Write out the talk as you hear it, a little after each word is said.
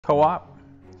Co-op.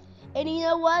 And you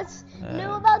know what's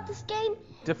new about this game?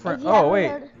 Different. Oh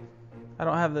wait, I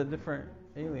don't have the different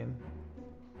alien.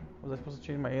 Was I supposed to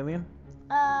change my alien?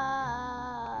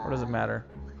 Or does it matter?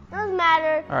 It doesn't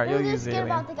matter. All right, you'll use the alien.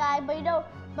 About the guy, but you don't.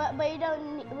 But you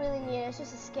don't really need it. It's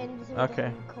just a skin. Just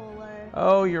okay. Cooler.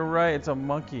 Oh, you're right. It's a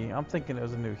monkey. I'm thinking it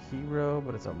was a new hero,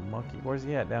 but it's a monkey. Where's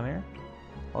he at? Down here?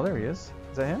 Oh, there he is.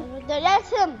 Is that him? That's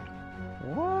him.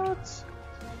 What?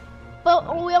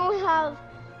 But we only have.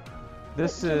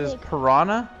 This is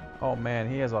Piranha. Oh man,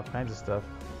 he has all kinds of stuff.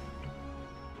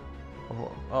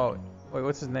 Oh, wait,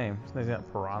 what's his name? His name's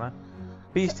not Piranha.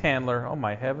 Beast Handler. Oh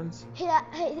my heavens.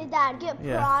 Hey Dad, get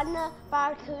Piranha,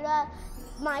 Barracuda,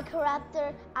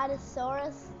 Microraptor,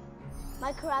 Allosaurus,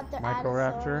 Microraptor,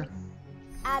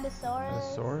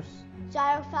 Allosaurus,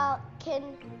 Gyrofalcon,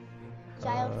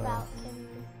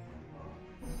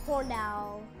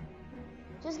 Hornell.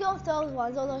 Just go with those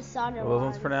ones. Those are starter ones. Those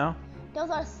ones for now? Those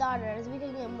are starters. We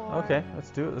can get more. Okay,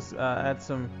 let's do it. Let's add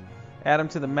them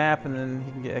to the map, and then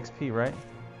he can get XP, right?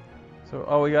 So,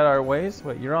 oh, we got our ways.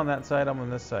 Wait, you're on that side. I'm on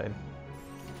this side.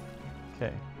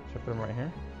 Okay, should I put them right here?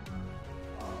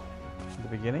 At the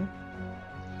beginning.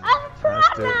 I'm a piranha.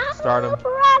 Let's do it. Start them.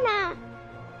 Piranha.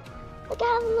 I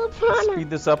got a little piranha. Speed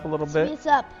this up a little bit. Speed this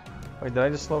up. Wait, did I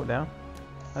just slow it down?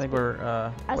 I think we're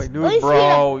wait, dude,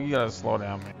 bro, you gotta slow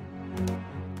down, man.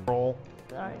 Roll.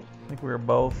 Sorry. I think we were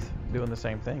both doing the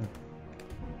same thing.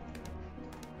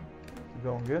 You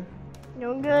going good?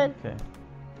 Doing good. Okay.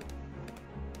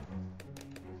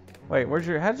 Wait,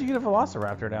 how did you get a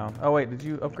Velociraptor down? Oh wait, did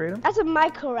you upgrade him? That's a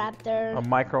Microraptor. A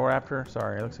Microraptor?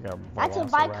 Sorry, it looks like a Velociraptor. That's a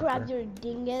Microraptor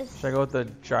dingus. Should I go with the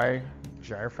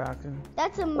Gyrofalcon?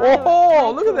 That's a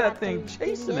Oh, look at that thing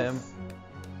chasing him.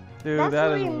 Dude, that's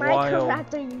that is wild.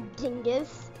 Microraptor, you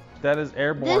dingus. That is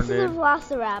airborne, this is a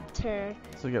Velociraptor.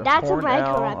 So you get that's a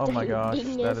Microraptor. Oh my gosh,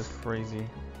 dingus. that is crazy.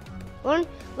 Learn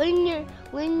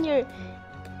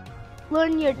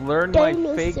my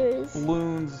fake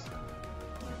Bloons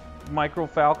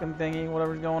micro-falcon thingy,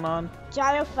 whatever's going on.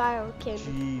 Gyrofalcon.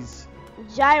 Jeez.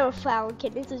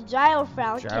 Gyrofalcon. It's a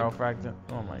Gyrofalcon. Gyrofalcon.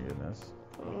 Oh my goodness.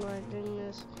 Oh my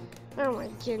goodness. Oh my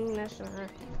goodness.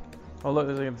 Oh look,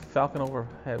 there's like a falcon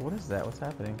overhead. What is that? What's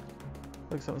happening?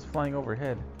 Look, something's flying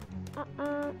overhead.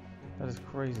 That is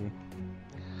crazy.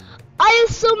 I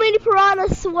have so many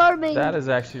piranhas swarming. That is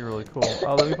actually really cool.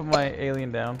 Oh, let me put my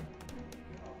alien down.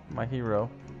 My hero.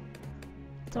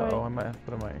 Sorry. Uh oh, I might have to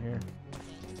put him right here.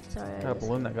 Sorry. Got a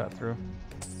balloon that got through.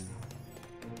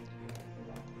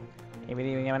 I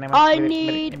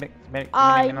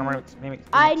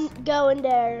go in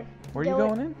there. Where are you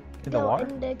going in? In the water?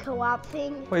 In the co-op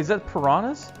thing. Wait, is that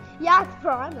piranhas? Yeah, it's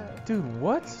piranha. Dude,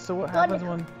 what? So what happens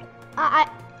when? I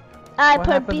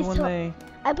put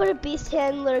a beast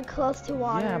handler close to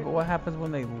water. Yeah, but what happens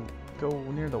when they go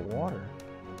near the water?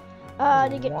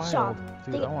 They get shot.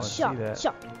 Dude, I want to see that.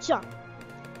 Shot.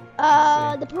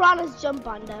 The piranhas jump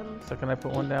on them. So can I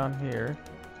put one down here?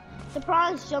 The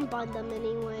piranhas jump on them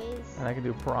anyways. And I can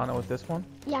do piranha with this one?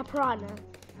 Yeah, piranha.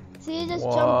 So you just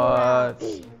jump around.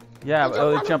 Yeah,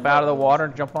 but they jump out of the water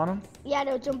and jump on them? Yeah,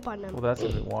 they'll jump on them. Well, that's a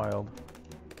bit wild.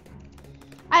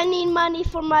 I need money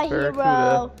for my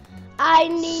hero. I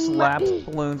need slaps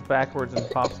balloons backwards and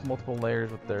pops multiple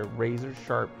layers with their razor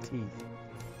sharp teeth.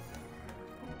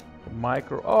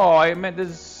 Oh, I meant to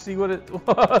see what it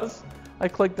was. I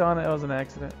clicked on it. It was an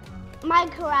accident.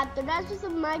 Microraptor. That's just a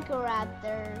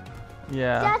Microraptor.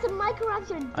 Yeah. That's a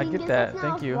Microraptor. I get that.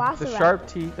 Thank you. The sharp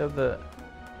teeth of the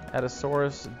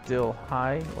Allosaurus deal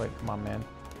high. Wait, come on, man.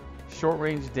 Short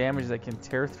range damage that can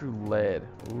tear through lead.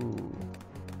 Ooh.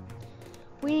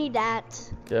 We need that.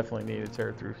 Definitely need to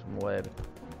tear through some lead.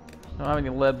 I don't have any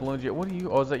lead balloons yet. What are you?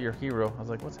 Oh, is that your hero? I was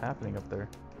like, what's happening up there?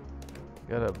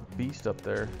 Got a beast up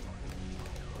there.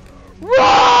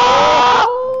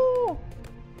 Whoa!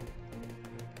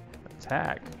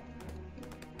 Attack.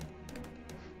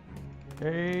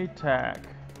 Attack.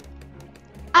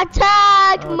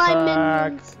 Attack my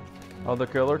minions. Oh, the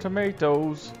killer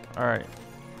tomatoes. Alright.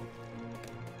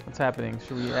 What's happening?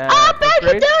 Should we add I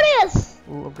can do this!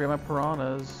 Ooh, upgrade my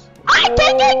piranhas. I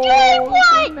can get great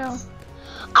whites!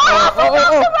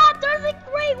 Velociraptor's a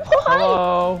great white!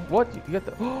 Hello. What? You got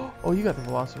the oh, you got the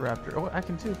Velociraptor. Oh, I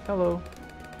can too. Hello.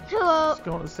 Hello. It's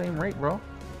going at the same rate, bro.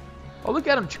 Oh, look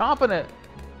at him chomping it.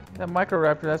 That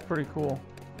Microraptor, that's pretty cool.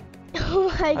 Oh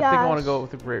my gosh. I think I want to go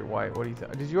with the great white. What do you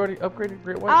think? Did you already upgrade a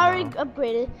great white? I already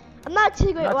upgraded. I'm not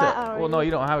too great white already. Well, no,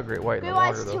 you don't have a great white in the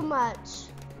water, though. Great white's too much.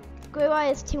 Great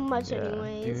white is too much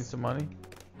anyways. Do you need some money?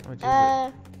 How much is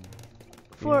it?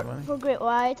 For great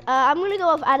white, I'm gonna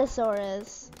go with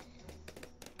Allosaurus.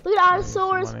 Look at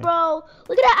Allosaurus, bro.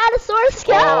 Look at that Allosaurus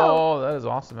go. Oh, that is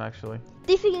awesome, actually.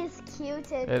 Do you think it's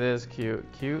cute? And It is cute.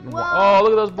 Cute. And well, oh,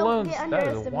 look at those balloons. get That is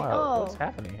underestimated. wild. Oh. What's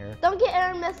happening here? Don't get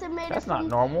underestimated. That's not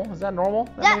normal. Is that normal?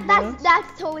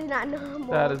 That's totally not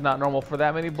normal. That is not normal for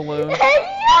that many balloons.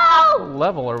 Hey, What no!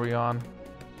 level are we on?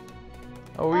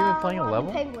 Oh, are we even playing a We're level?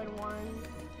 on penguin ones.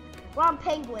 We're on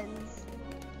penguins.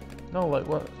 No, like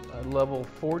what? Level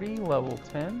 40? Level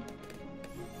 10?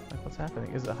 Like what's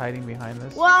happening? Is it hiding behind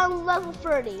this? We're on level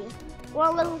 30. We're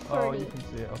on level 30. Oh, you can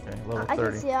see it. Okay, level 30. I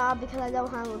can see it because I don't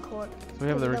have a record. So we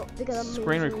have the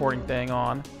screen recording thing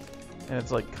on, and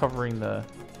it's like covering the.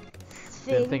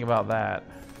 Didn't think about that.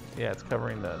 Yeah, it's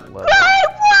covering the level.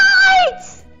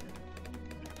 White!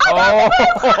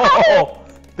 Oh,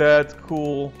 that's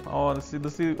cool. I want to see.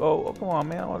 Let's see. Oh, come on,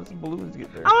 man! I want some balloons to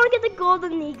get there. I want to get the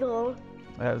golden eagle.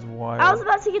 That is wild. I was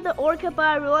about to get the orca, but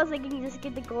I realized I can just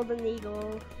get the golden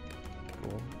eagle.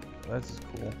 Cool. That's just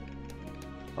cool.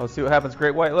 Oh, let's see what happens.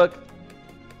 Great white, look.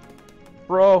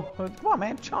 Bro, come on,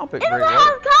 man, chomp it. It doesn't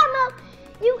have camel.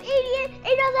 You idiot!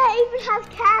 It doesn't even have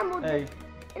camel. Hey,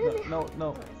 no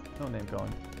name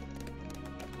calling.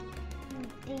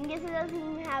 Dingus doesn't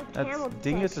even have camel. That's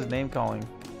Dingus is name calling.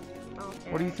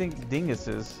 Okay. What do you think Dingus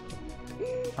is?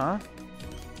 Huh?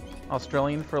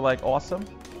 Australian for like awesome?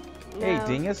 No. Hey,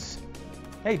 Dingus.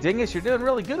 Hey, Dingus, you're doing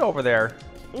really good over there.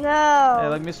 No. Hey,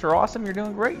 like Mr. Awesome, you're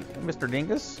doing great. Mr.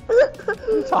 Dingus. What are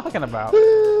you talking about?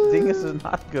 Dingus is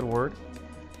not a good word.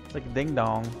 It's like ding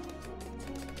dong.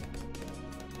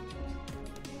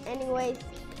 Anyways,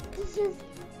 this is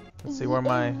Let's see where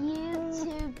my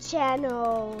YouTube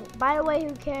channel. By the way,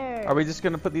 who cares? Are we just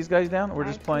gonna put these guys down? We're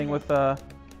just playing with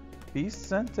beasts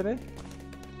then today?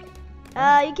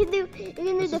 You can do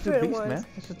different beasts, ones. man.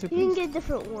 Let's just do You can beasts. get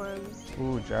different ones.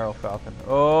 Ooh, gyro falcon.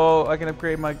 Oh, I can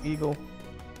upgrade my eagle.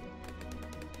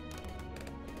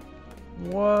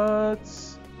 What?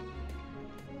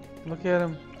 Look at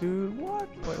him, dude. What?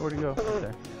 Wait, where'd he go? Right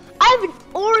there. I have an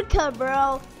orca,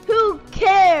 bro. Who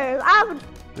cares?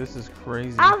 This is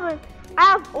crazy. I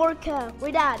have orca.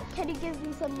 Wait, Dad, can you give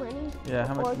me some money? Yeah,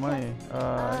 how much Orca? money? I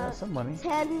got some money.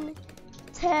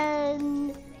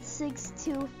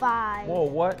 10,625. Whoa,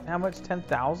 what? How much?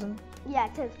 10,000? Yeah,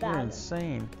 You're 10,000.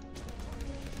 insane.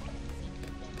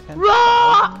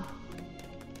 Raw! 10,000?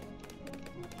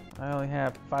 I only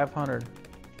have 500.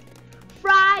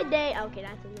 Friday. Okay,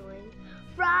 that's annoying.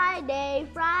 Friday.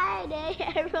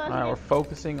 Everyone. Alright, we're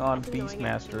focusing on That's annoying,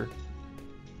 Beastmaster.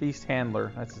 Beast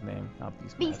Handler, that's his name, not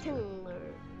Beastmaster. Beast handler.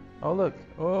 Oh, look.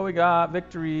 Oh, we got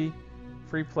victory.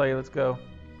 Free play, let's go.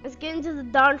 Let's get into the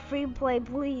darn free play,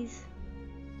 please.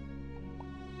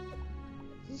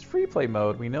 This is free play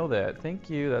mode, we know that. Thank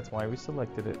you, that's why we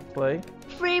selected it. Play.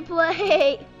 Free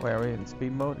play. Wait, are we in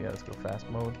speed mode? Yeah, let's go fast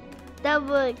mode. That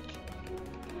look.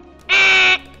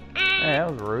 Hey,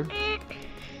 that was rude.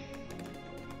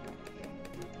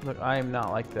 Look, I am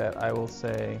not like that. I will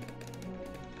say,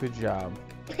 good job.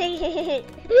 Good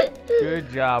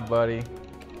job, buddy.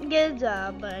 Good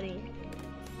job, buddy.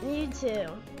 You too.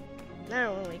 I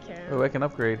don't really care. Oh, I can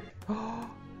upgrade.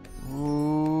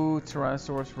 Ooh,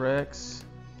 Tyrannosaurus Rex.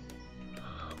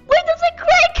 Wait, there's a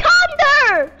Great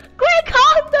Condor! Great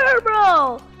Condor,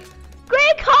 bro!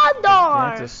 Great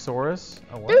Condor! Gigantosaurus?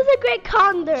 A what? There's a Great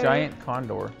Condor. Giant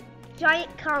Condor.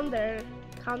 Giant Condor.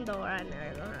 Condor, I don't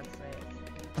know how to say it.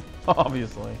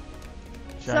 Obviously.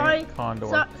 Giant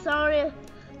Condor. Sorry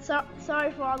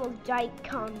for all those Giant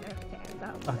Condor fans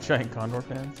out there. Giant Condor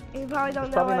fans? You probably don't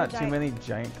There's know probably what not too many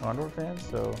Giant Condor fans,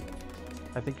 so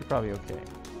I think you're probably okay.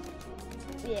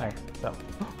 Yeah. Hi. So,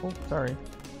 oh, sorry.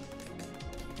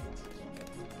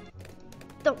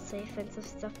 Don't say offensive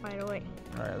stuff right away.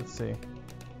 Alright, let's see.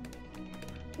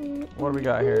 What do we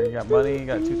got here? You got money, you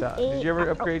got 2,000. Did you ever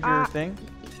upgrade your thing?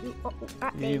 You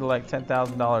need like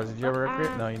 $10,000. Did you ever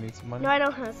upgrade? No, you need some money. No, I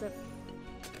don't have it.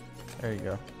 There you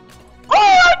go.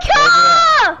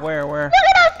 Oh, Where? look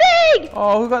at that thing!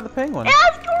 Oh, who got the penguin?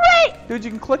 That's great! Dude,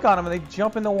 you can click on them and they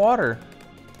jump in the water.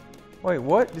 Wait,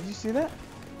 what? Did you see that?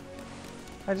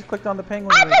 I just clicked on the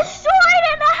penguin. I destroyed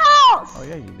in the house! Oh,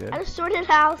 yeah, you did. I destroyed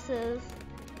houses.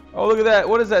 Oh, look at that.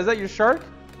 What is that? Is that your shark?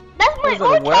 That's my What is that, a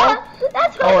orca! whale?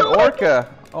 That's my Oh, an orca.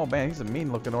 Oh, man, he's a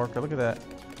mean-looking orca. Look at that.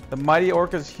 The mighty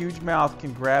orca's huge mouth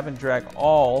can grab and drag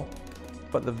all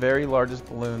but the very largest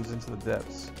balloons into the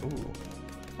depths. Ooh.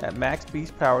 At max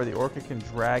beast power, the orca can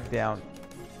drag down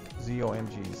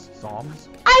ZOMGs. Zoms?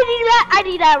 I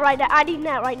need that right now.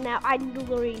 I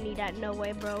literally need that. No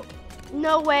way, bro.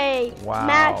 No way. Wow.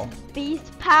 Max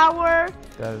beast power.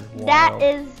 That is wild.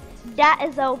 That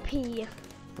is OP. Ooh,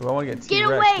 I want to get Get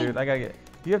T-Rex, away. dude. I gotta get...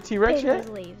 Do you have T-Rex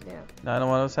yet? Leave now. No, I don't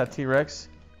want us to have T-Rex.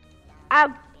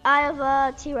 I have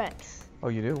a T-Rex. Oh,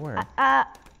 you do? Where? I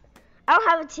don't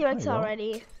have a T-Rex No, you don't.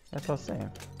 already. That's what I was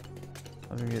saying.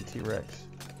 I was gonna get a T-Rex.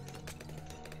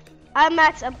 I have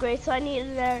max upgrade, so I need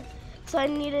there. So I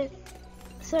need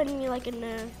like a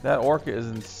nerve. That orca is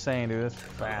insane, dude. That's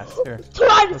fast. Here, let's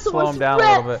Tyrannosaurus slow him down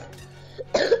a little bit.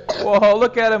 Whoa,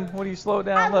 look at him. When you slow it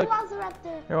down, look.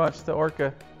 Here, watch the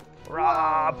orca.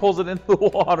 Rah, pulls it into the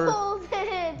water. Pulls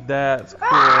it. That's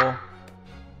cool.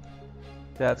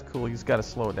 That's cool. You just gotta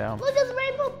slow it down. Look, there's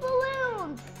rainbow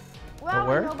balloons. Well, I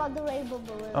where? don't know about the rainbow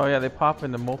balloons. Oh yeah, they pop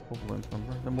into multiple balloons.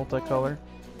 Remember the multicolor?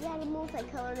 Yeah, the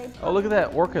multicolor. They Oh, look at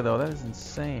that orca though. That is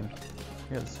insane.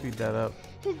 You gotta speed that up.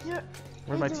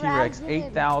 Where's my T-Rex?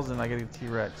 8,000. I get a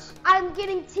T-Rex. I'm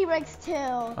getting T-Rex too.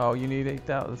 Oh, you need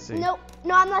 8,000. Let's see. Nope.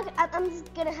 No, I'm not. I'm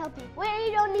just gonna help you. Wait,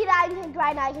 you don't need it. I can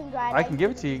grind. I can grind. I can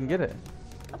give it to you. You can get it.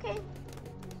 Okay.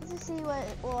 Let's just see what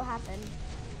will happen.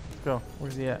 Let's go.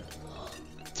 Where's he at?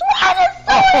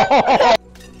 Tyrannosaurus!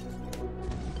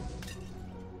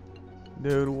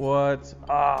 Dude, what?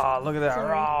 Ah, look at that.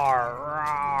 Rawr,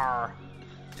 rawr.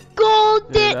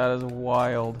 Golden. Dude, that is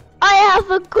wild. I have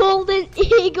a golden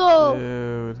eagle.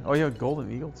 Dude. Oh, you have a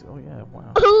golden eagle too? Oh, yeah.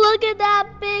 Wow. Look at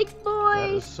that big boy. That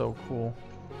is so cool.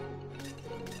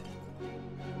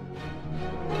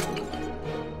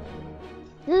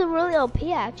 This is really OP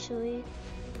actually.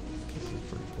 This is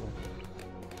pretty cool.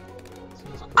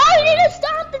 Oh, you need to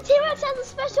stomp! The T-Rex has a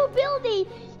special ability.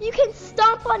 You can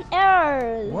stomp on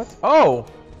errors. What? Oh!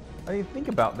 I didn't think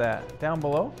about that. Down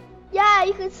below? Yeah,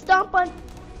 you can stomp on.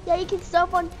 Yeah, you can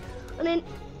stomp on. An.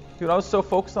 Dude, I was so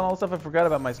focused on all this stuff, I forgot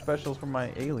about my specials for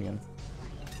my alien.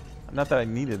 Not that I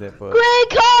needed it, but Grey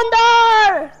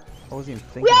Condor! I wasn't even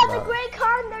thinking We have about the Grey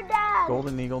Condor, Dad!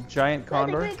 Golden eagle, giant We have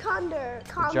condor. the Grey Condor.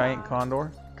 The giant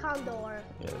condor. Condor.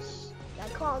 Yes. Yeah,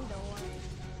 Condor.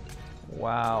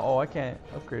 Wow. Oh, I can't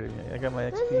upgrade it yet. I got my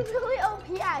This XP. is really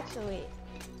OP actually.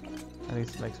 I need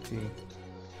some XP.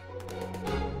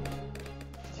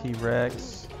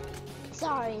 T-Rex.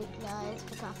 Sorry, guys,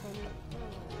 for coughing.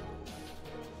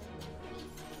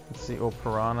 Let's see. Oh,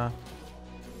 piranha.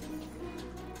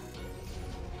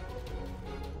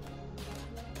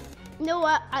 You know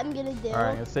what I'm gonna do? All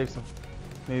right, let's save some.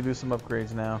 Need to do some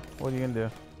upgrades now. What are you gonna do?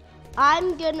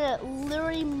 I'm gonna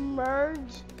literally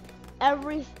merge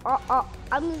every.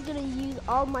 I'm just gonna use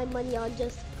all my money on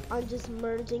just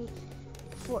merging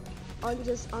for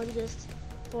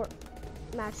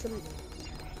maximum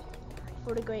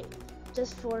for the great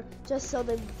just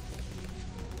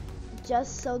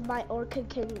so my orca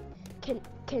can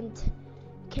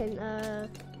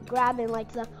grab and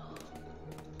like the.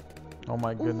 Oh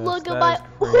my goodness. Look at that my is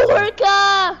crazy.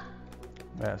 orca!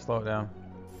 Yeah, slow it down.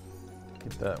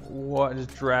 Get that. What?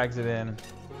 Just drags it in.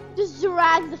 Just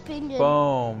drag the finger.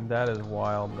 Boom. That is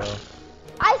wild, though.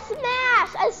 I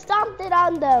smashed! I stomped it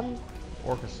on them.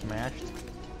 Orca smashed.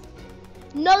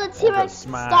 No, the T-Rex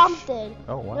smash. stomped it.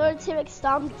 Oh, wow. No, the T-Rex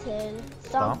stomped it.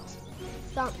 Stomped?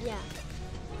 Stomped, yeah.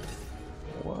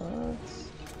 What?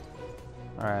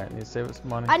 Alright, need to save up some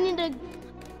money. I need to.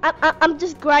 I'm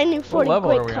just grinding for What the level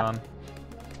great are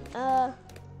we on?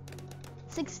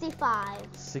 65.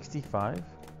 65?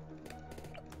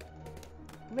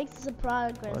 Makes some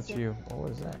progress. That's you. What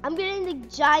was that? I'm getting the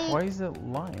giant. Why is it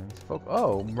lines?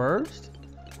 Oh, merged?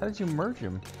 How did you merge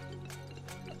him?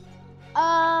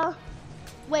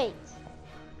 Wait.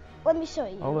 Let me show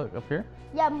you. Oh, look, up here?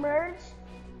 Yeah, merge.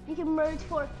 You can merge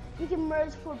for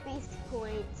base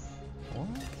points. What?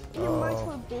 You can merge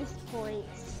for base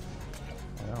points.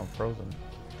 Oh, I'm frozen.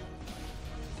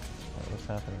 What's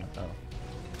happening? Oh.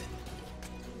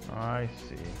 I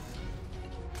see.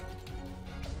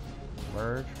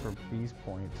 Merge for beast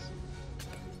points.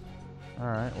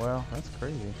 Alright, well, that's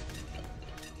crazy.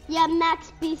 Yeah,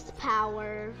 max beast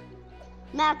power.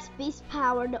 Max beast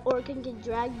power, the orca can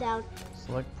drag down.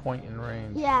 Select point in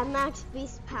range. Yeah, max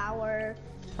beast power.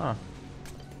 Huh.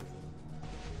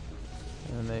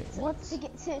 And they what?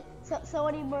 So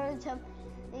when you merge them,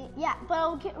 yeah, but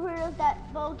I'll get rid of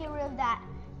that.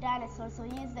 Dinosaur. So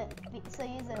use it.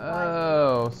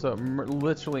 Oh, so it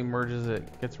literally merges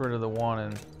it, gets rid of the one,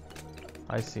 and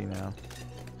I see now.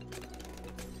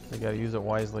 So you gotta use it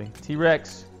wisely.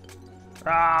 T-Rex.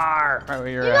 Right where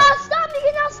you're You at. gotta stomp. You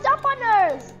cannot stomp on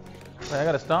hers. Wait, I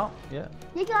gotta stomp? Yeah.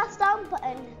 You got a stomp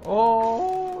button.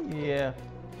 Oh, yeah.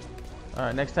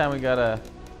 Alright, next time we gotta...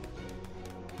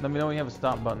 Let me know when you have a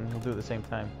stomp button. We'll do it at the same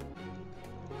time.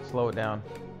 Slow it down.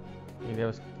 Do you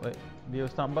have a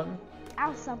stomp button?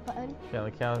 I'll stomp button. Okay, on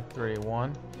the count of 3.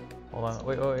 1. Hold on.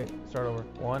 Wait. Start over.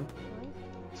 1,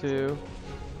 2,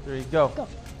 3, go. Go.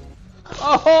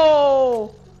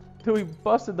 Oh! Dude, we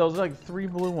busted those. Like 3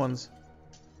 blue ones.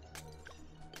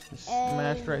 Just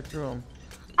smashed right through him.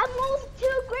 I'm almost to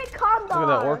a Great Condor. Look at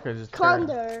that orca just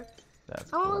Condor. That's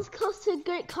I'm cool. almost close to a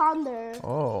Great Condor.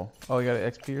 Oh, you got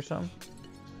an XP or something?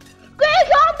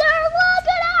 Great Condor, look at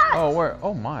that! Oh, where?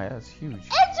 Oh my, that's huge. It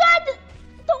dragged,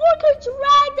 the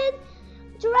orca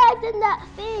dragged in that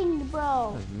thing,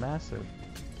 bro. That's massive.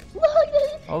 Look at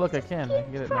it. Oh look, I can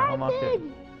get it now. Unlock it.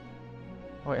 Dragged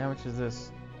Oh wait, how much is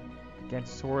this?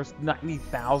 Gigantosaurus,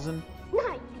 90,000.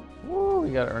 90. Woo,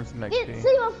 you gotta earn some XP.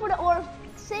 Save up for the orc.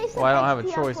 Save some Well, I don't have a XP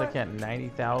up choice. for- I can't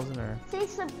 90,000 or. Save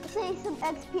some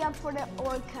XP up for the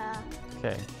orca.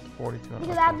 Okay, 42.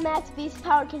 Because that max beast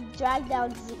power can drag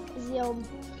down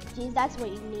Geez, that's what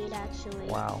you need actually.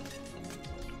 Wow.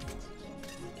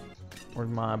 Where's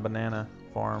my banana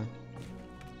farm?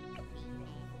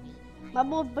 My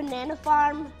little banana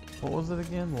farm. What was it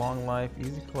again? Long life,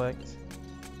 easy collect,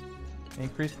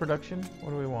 increased production.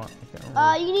 What do we want? I can't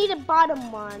remember. You need a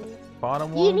bottom one. Bottom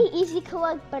You one. need easy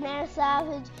collect, banana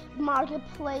savage,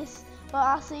 marketplace, but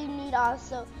also you need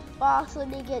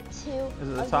to get 2. Is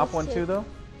it the top one too though?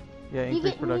 Yeah, You increased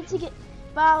need production. to get.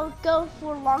 But I'll go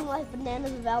for long life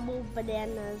bananas, available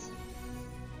bananas.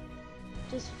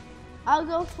 I will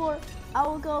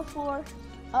go for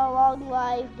long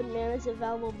life bananas,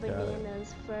 available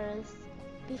bananas first.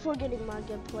 Before getting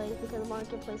marketplace, because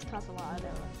marketplace costs a lot of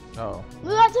it. Oh. We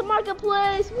got to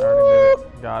marketplace. I already Woo!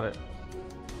 did it. Got it.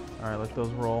 All right, let those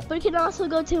roll. But you can also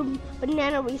go to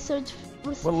banana research.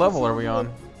 What level are we on?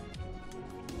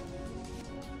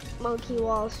 Monkey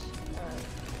Walls.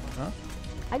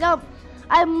 Huh?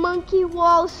 I'm Monkey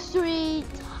Wall Street.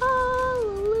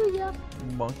 Hallelujah.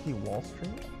 Monkey Wall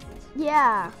Street?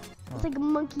 Yeah. Huh. It's like a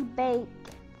monkey bank.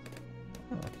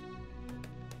 Huh.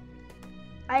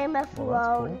 IMF Well,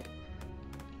 loan. that's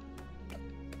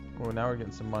cool. Oh, now we're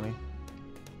getting some money.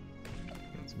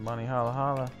 Getting some money, holla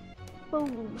holla.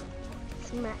 Boom.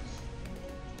 Smash.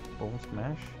 Boom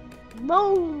smash.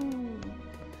 Boom.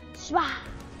 Swah.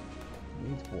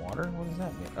 Needs water? What does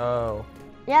that mean? Oh.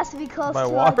 It has to be close By to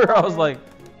water? I was like,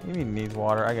 you mean needs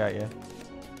water? I got you.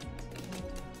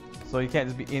 So you can't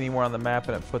just be anywhere on the map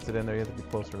and it puts it in there. You have to be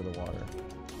closer to the water.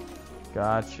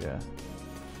 Gotcha.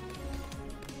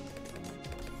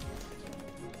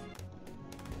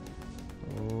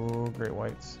 Ooh, great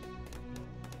whites.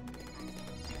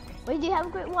 Wait, do you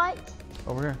have great whites?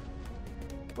 Over here.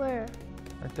 Where?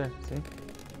 Right there. See?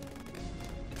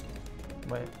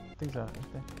 Wait. Things out.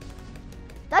 Right there.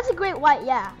 That's a great white,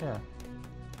 yeah. Yeah.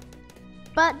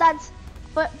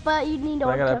 But you need But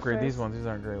orca I gotta upgrade first. these ones. These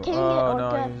aren't great ones. Can you get Oh no,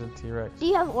 orca? I'm using T-Rex. Do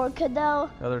you have orca though?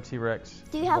 Another T-Rex.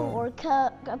 Do you have Boom.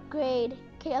 orca upgrade?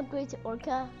 Can you upgrade to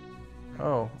orca?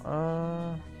 Oh,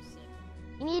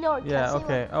 You need orca. yeah, Save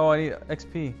okay. Oh, I need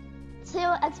XP. Save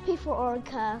XP for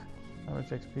orca. How much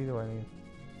XP do I need?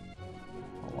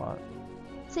 A lot.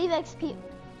 Save XP.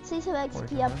 Save some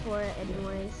XP up 47. for it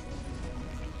anyways.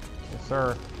 Yes,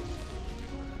 sir.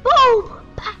 Boom!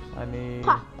 Pop! I need.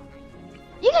 Pop!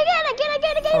 You can get it!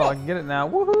 Get it! Oh, I can get it now.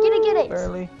 Woohoo! Get it!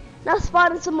 Barely. Now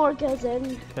spawning some orcas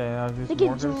in. Okay, I'll do You some can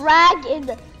more. drag in.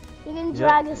 You can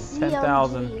drag a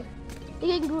 10,000. CLG.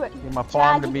 You can Get my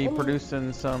farm to drag be in-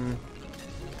 producing some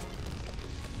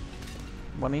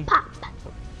money. Pop!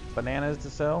 Bananas to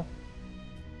sell.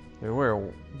 Dude,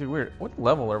 we're what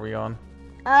level are we on?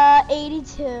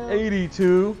 82.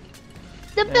 82.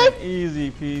 The And big, easy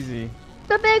peasy.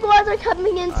 the big ones are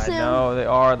coming in I soon. know they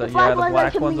are. The The black the ones are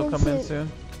black coming ones will in come in soon.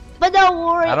 soon. But don't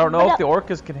worry. I don't know but if the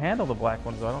orcas can handle the black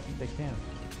ones though. I don't think they can.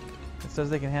 It says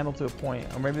they can handle to a point,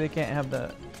 or maybe they can't have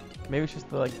the. Maybe it's just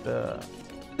the, like the.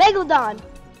 Megalodon.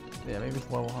 Yeah, maybe it's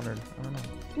level 100. I don't know.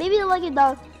 Maybe the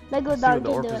Megalodon Let's see what the can do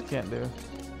orcas it. can't do.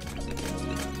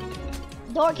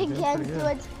 The orca You're doing can pretty do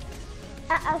good. it.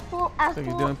 At full, So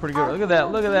you're doing pretty good. Look at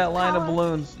that. Look at that line of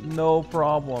balloons. No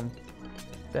problem.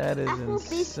 That is At full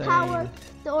beast insane. power,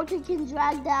 the orca can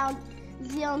drag down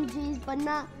ZMGs, but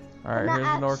not. All right, but not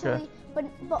here's an orca. actually,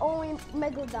 but only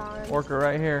Megalodons. Orca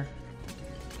right here.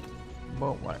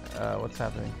 Boom. What's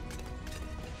happening?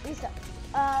 Reset.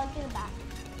 Get it back.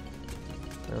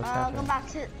 Wait, what's Go happening? back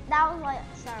to that was like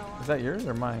Star Wars. Is that yours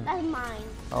or mine? That's mine.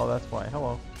 Oh, that's why.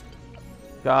 Hello.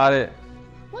 Got it.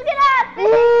 Look at that!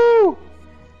 Woo!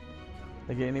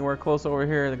 They get anywhere close over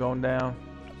here, they're going down.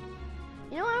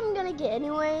 You know what I'm gonna get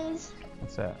anyways?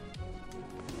 What's that?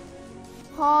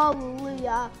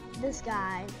 Hallelujah, this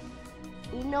guy.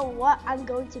 You know what? I'm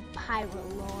going to Pirate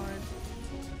Lord.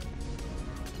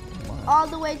 Come on. All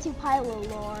the way to Pirate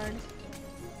Lord.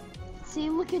 See,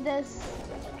 look at this.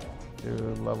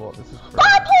 Dude, level up. This is crazy.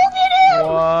 I pulled it in!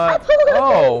 I What? pulled it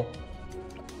Oh!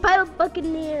 in! Pirate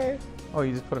Buccaneer. Oh,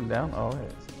 you just put him down? Oh,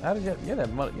 wait. How did you get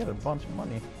that money? You had a bunch of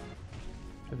money.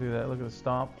 To do that, look at the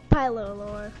stomp. Pilo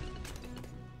lore.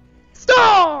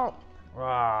 Stomp!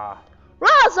 Rah. Rah!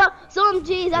 So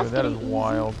geez, that's Dude, that is easy.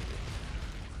 wild.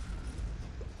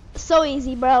 So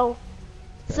easy, bro.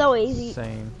 That's So easy.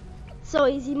 Insane. So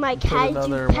easy. My Put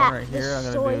another kaiju one pack right here. I'm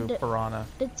destroyed gonna do piranha.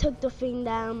 They took the thing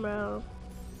down, bro.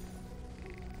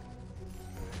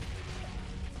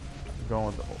 I'm going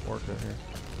with the orca here.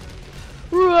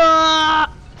 Rah!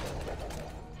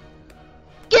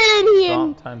 Get in here!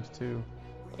 Stomp times 2.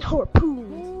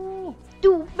 Harpoon.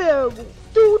 Do a barrel.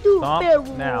 Do Stomp a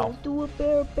barrel. now. Do a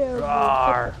barrel.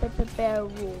 Roar. Barrel.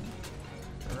 Roar.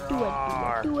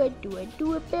 Do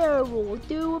a barrel roll.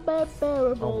 Do a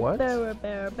barrel roll. A what? Barrel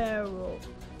roll.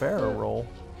 Barrel roll?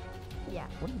 Yeah,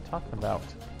 What are you talking about?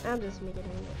 I'm just making it.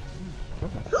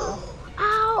 Goodness.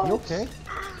 Ow! You okay?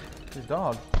 Your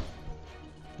dog.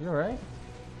 You alright?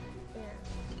 Yeah.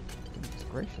 Goodness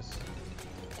gracious.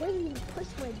 Why did you push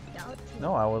my dog to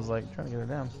No, I was like trying to get her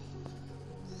down.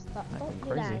 Stop. Acting Don't do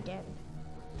that crazy. again.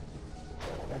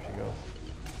 There she goes.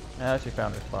 Yeah, she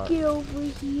found her spot. Get over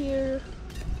here.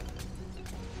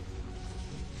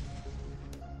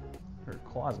 Her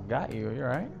claws got you. You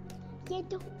alright? Yeah,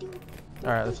 don't do it.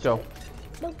 Alright, let's go.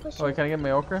 Don't push Oh, wait, it. can I get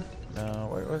my okra? No,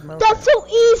 where's my okra? That's so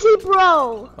easy,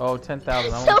 bro. Oh,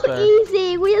 10,000. I'm So almost there.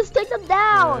 easy. We just take them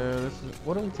down. This is,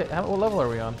 what do we take? What level are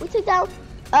we on? We took down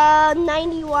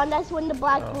 91. That's when the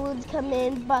black Oh. balloons come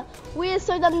in. But we just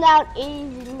took them down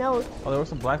easy. No, Oh, there were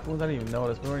some black balloons I didn't even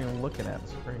notice. We weren't even looking at the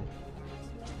screen.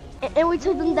 and we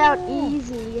took them down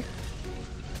easy.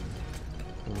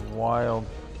 Wild.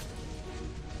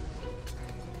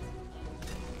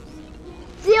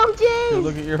 CMG. Dude,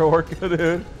 look at your orca,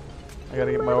 dude. I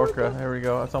gotta get my orca. There we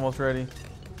go. It's almost ready.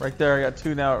 Right there. I got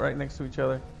 2 now, right next to each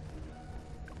other.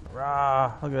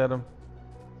 Rah! Look at them.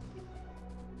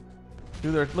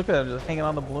 Dude, look at them just hanging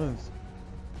on the balloons.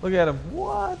 Look at them.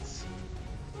 What?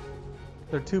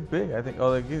 They're too big, I think.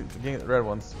 Oh, they're getting the red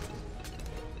ones.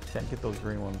 Can't get those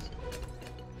green ones.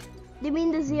 You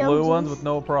mean the CMGs? Blue ones with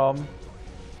no problem.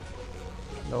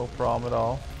 No problem at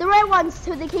all. The red ones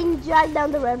too. They can drag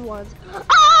down the red ones. Oh,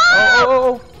 Ah! oh,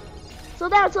 oh, oh! Slow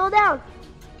down, slow down.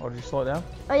 Oh, did you slow it down?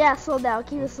 Oh yeah, slow down.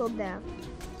 Keep it slowed down.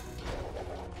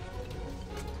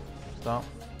 Stomp.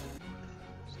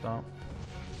 Stomp.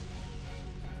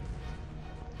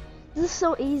 This is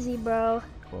so easy, bro.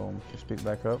 Boom. Just speak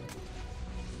back up.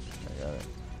 I got it.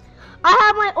 I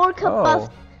have my orca Oh.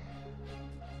 buffed.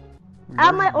 I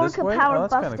have my Yours is this orca way? power Oh,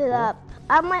 that's buffed kinda it cool. up.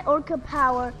 I have my orca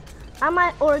power. I have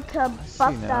my orca I see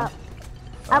buffed now. up.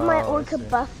 I have my Oh, I orca see.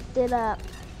 buffed it up.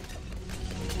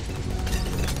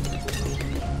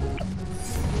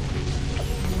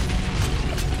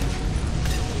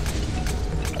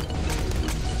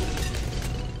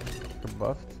 You're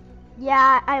buffed.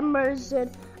 Yeah, I merged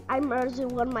it. I merged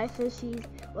one of my fishies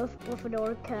with an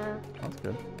orca. That's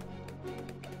good.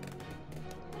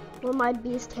 With my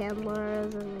beast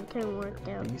handlers, and it kind of worked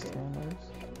out. Beast good. handlers.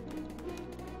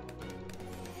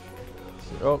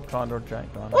 Oh, condor,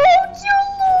 giant condor. Oh,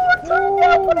 dear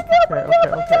Lord!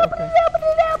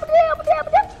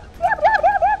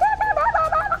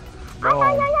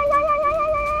 Okay.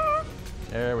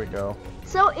 There we go.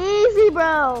 So easy,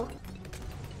 bro.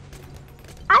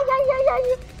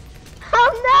 Oh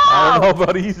I don't no! know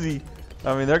about easy.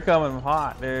 I mean, they're coming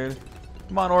hot, dude.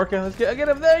 Come on, Orca. Let's get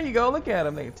him. There you go. Look at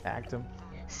him. They attacked him.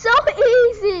 So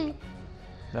easy.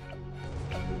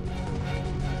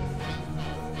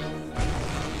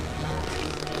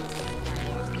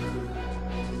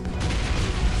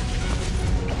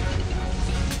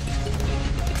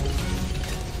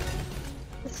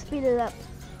 Let's speed it up.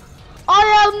 I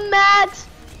am max.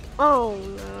 Oh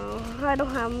no, I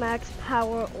don't have max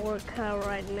power orca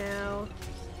right now.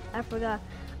 I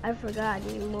forgot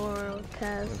anymore There's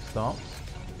because stomps.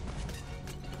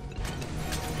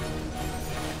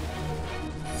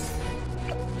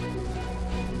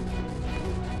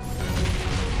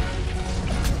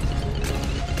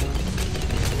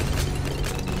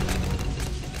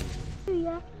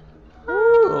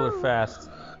 Oh, they're fast.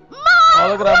 Oh,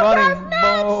 look at that money.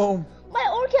 Boom. My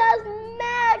orca has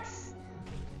max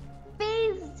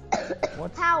base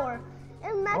What? power.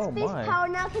 And max Oh base my. power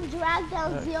now can drag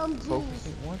down Focusing.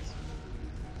 ZMGs. What?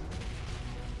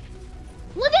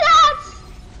 Look at that!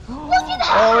 Look at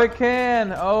that! Oh, it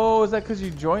can. Oh, is that because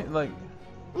you joined, like,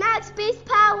 Max base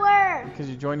power! because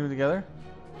you joined them together?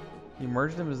 You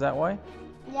merged them? Is that why?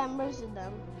 Yeah, I'm merging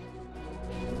them.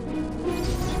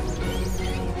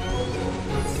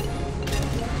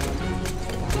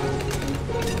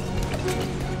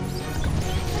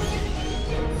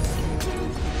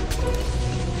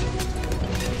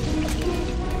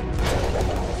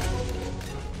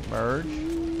 Merge.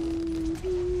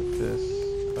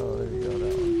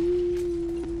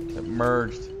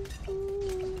 merged.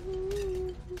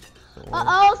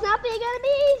 Uh-oh, it's not gonna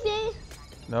be easy.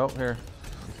 Nope, here.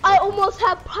 I almost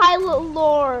have Pilot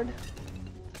Lord.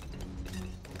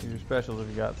 Use your specials if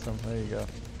you got some. There you go.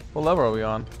 What level are we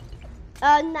on?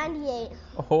 98.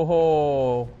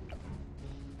 Oh,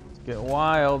 it's getting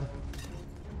wild.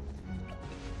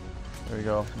 There we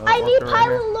go. Another I need orca right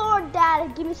Pilot here. Lord,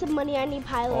 Dad. Give me some money. I need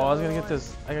Pilot Lord. Oh, I was gonna get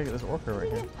this. I gotta get this orca right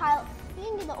You here. can Pilot. You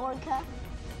can get the Orca.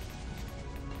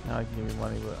 Now I can give you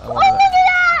money, but I Oh, want look that. at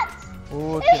that!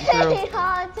 Ooh, it's getting through.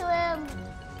 Onto him.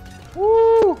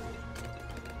 Woo!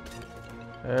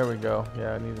 There we go.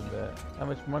 Yeah, I needed that. How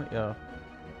much money? Oh.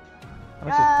 How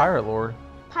much is Pirate Lord?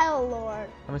 Pilot Lord.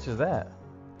 How much is that?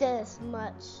 This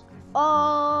much. Oh.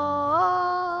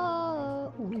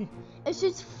 It's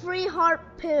just free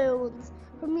harpoons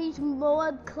from each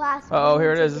lower class. Oh,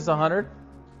 here it is. Is this 100?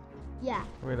 Yeah.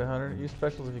 Wait, 100? Use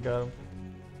specials if you got them.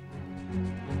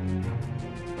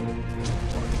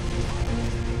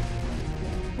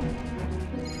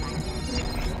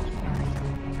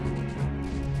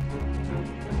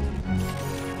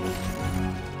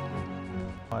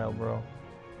 Pile, bro.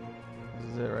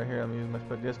 This is it right here. I'm using my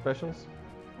specials.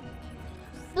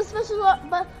 The specials are,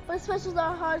 but the specials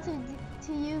are hard to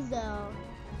use though.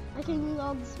 I can use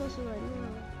all the specials right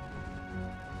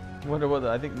now. Wonder what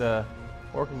I think the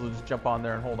orcas will just jump on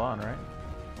there and hold on, right?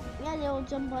 Yeah, they'll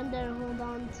jump on there and hold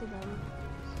on to them.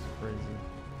 This is crazy.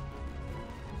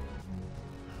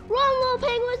 Run, little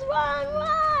penguins, run,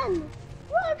 run!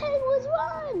 Run, penguins,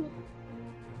 run!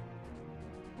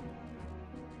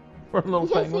 Poor little You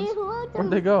can penguins. see, look, Where'd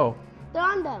they go? They're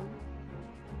on them.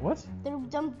 What? They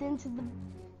jumped into the.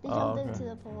 They Oh, jumped okay. into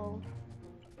the pool.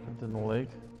 Jumped in the lake.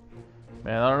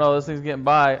 Man, I don't know. This thing's getting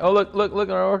by. Oh, look at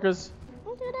our orcas.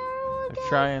 Look at our They're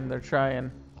trying. They're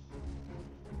trying.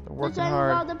 They're working trying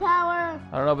hard. all the power.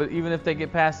 I don't know, but even if they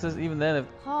get past this, even then, if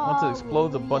once it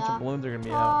explodes, a bunch of balloons are gonna be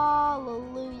out.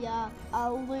 Hallelujah,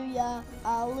 hallelujah,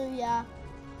 hallelujah,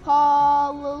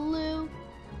 hallelujah,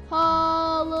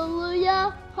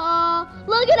 hallelujah,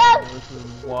 look at us! This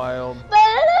is wild.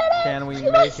 Can we Look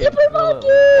at my make it? super Will it monkey!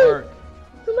 work?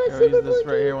 Look at my Here, super use this monkey!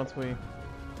 right here once we.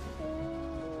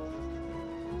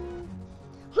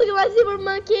 Look at my super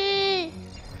monkey!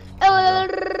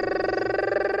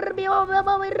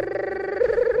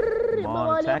 Come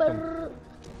on, attack them.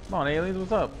 Come on, aliens,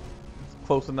 what's up? It's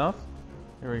close enough.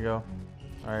 Here we go.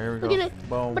 All right, here we go. Look at it.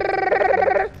 Boom. Look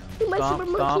at my Stomp,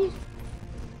 super stomp. monkey.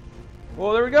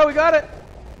 Whoa, there we go. We got it.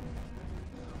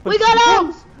 We got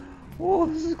him! Whoa,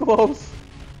 this is close.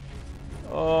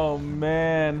 Oh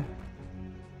man.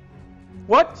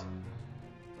 What?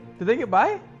 Did they get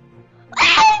by?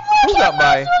 Who got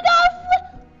by?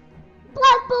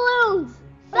 Black balloons!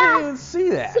 I didn't even see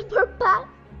that. Super black.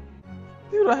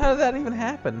 Dude, how did that even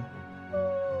happen?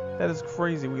 That is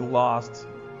crazy. We lost.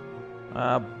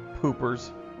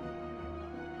 Poopers.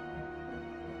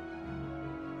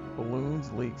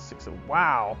 Balloons leak 6.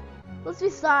 Wow. Let's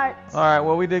restart. All right.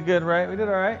 Well, we did good, right? We did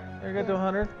all right. We got to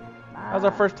 100. That was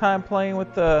our first time playing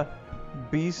with the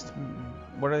beast.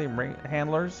 What are they?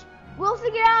 Handlers? We'll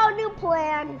figure out a new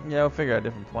plan. Yeah, we'll figure out a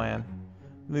different plan.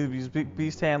 We'll use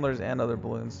beast handlers and other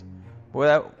balloons.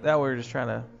 But that we were just trying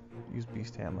to use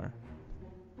beast handler.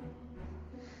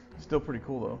 Still pretty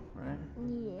cool though, right?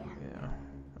 Yeah. Yeah.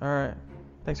 All right.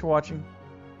 Thanks for watching.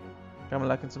 Comment,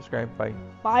 like, and subscribe. Bye.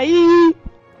 Bye.